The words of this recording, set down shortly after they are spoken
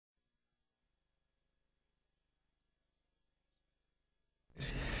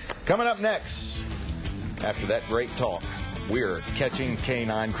Coming up next, after that great talk, we're catching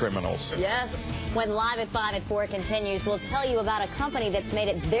canine criminals. Yes. When Live at 5 at 4 continues, we'll tell you about a company that's made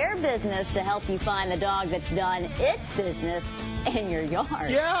it their business to help you find the dog that's done its business in your yard.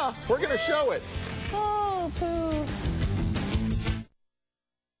 Yeah, we're going to show it. Oh, poo.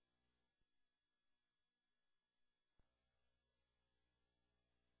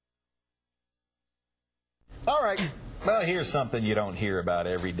 All right. Well, here's something you don't hear about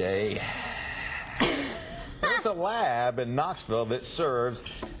every day. There's a lab in Knoxville that serves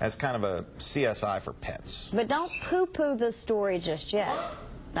as kind of a CSI for pets. But don't poo-poo the story just yet.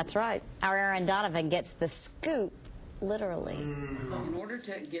 That's right. Our Aaron Donovan gets the scoop, literally. In order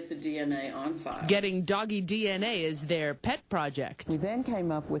to get the DNA on file. Getting doggy DNA is their pet project. We then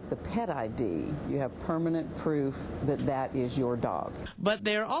came up with the pet ID. You have permanent proof that that is your dog. But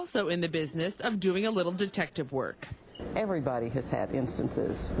they're also in the business of doing a little detective work. Everybody has had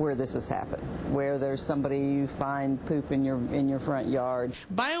instances where this has happened, where there's somebody you find poop in your front yard.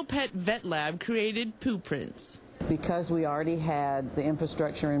 BioPet Vet Lab created Pooprints. Because we already had the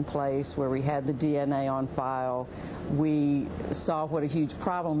infrastructure in place where we had the DNA on file, we saw what a huge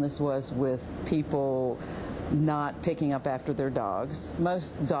problem this was with people not picking up after their dogs.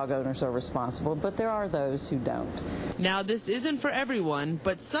 Most dog owners are responsible, but there are those who don't. Now, this isn't for everyone,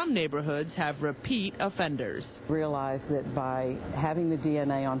 but some neighborhoods have repeat offenders. Realize that by having the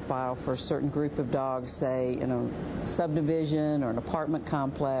DNA on file for a certain group of dogs, say in a subdivision or an apartment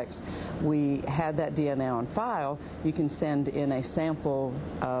complex, we had that DNA on file, you can send in a sample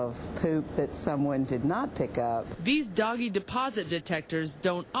of poop that someone did not pick up. These doggy deposit detectors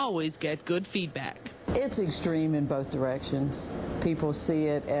don't always get good feedback. It's extreme in both directions. People see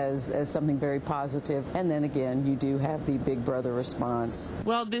it as something very positive, and then again, you do have the big brother response.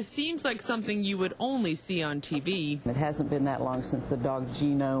 Well, this seems like something you would only see on TV. It hasn't been that long since the dog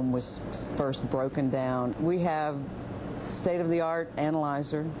genome was first broken down. We have state-of-the-art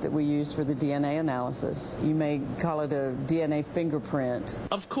analyzer that we use for the DNA analysis. You may call it a DNA fingerprint.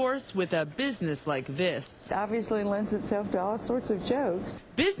 Of course, with a business like this. It obviously lends itself to all sorts of jokes.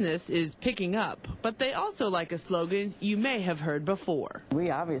 Business is picking up, but they also like a slogan you may have heard before. We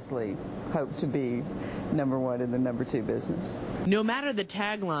obviously hope to be #1 in the #2 business. No matter the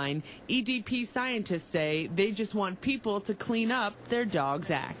tagline, EDP scientists say they just want people to clean up their dog's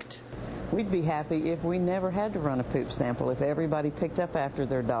act. We'd be happy if we never had to run a poop sample, if everybody picked up after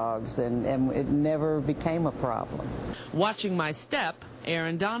their dogs and it never became a problem. Watching my step,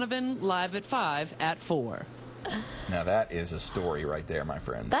 Aaron Donovan, Live at 5 at 4. Now that is a story right there, my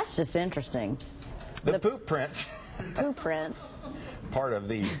friend. That's just interesting. The poop prints. Pooprints. Part of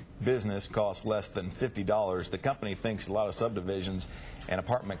the business costs less than $50. The company thinks a lot of subdivisions and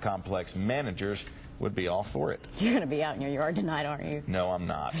apartment complex managers would be all for it. You're going to be out in your yard tonight, aren't you? No, I'm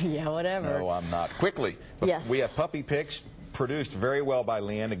not. Yeah, whatever. No, I'm not. Quickly, yes. We have puppy pics produced very well by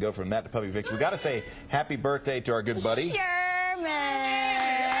Leanne to go from that to puppy pics. We got to say happy birthday to our good buddy Sherman.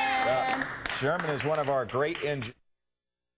 Sherman is one of our great engineers.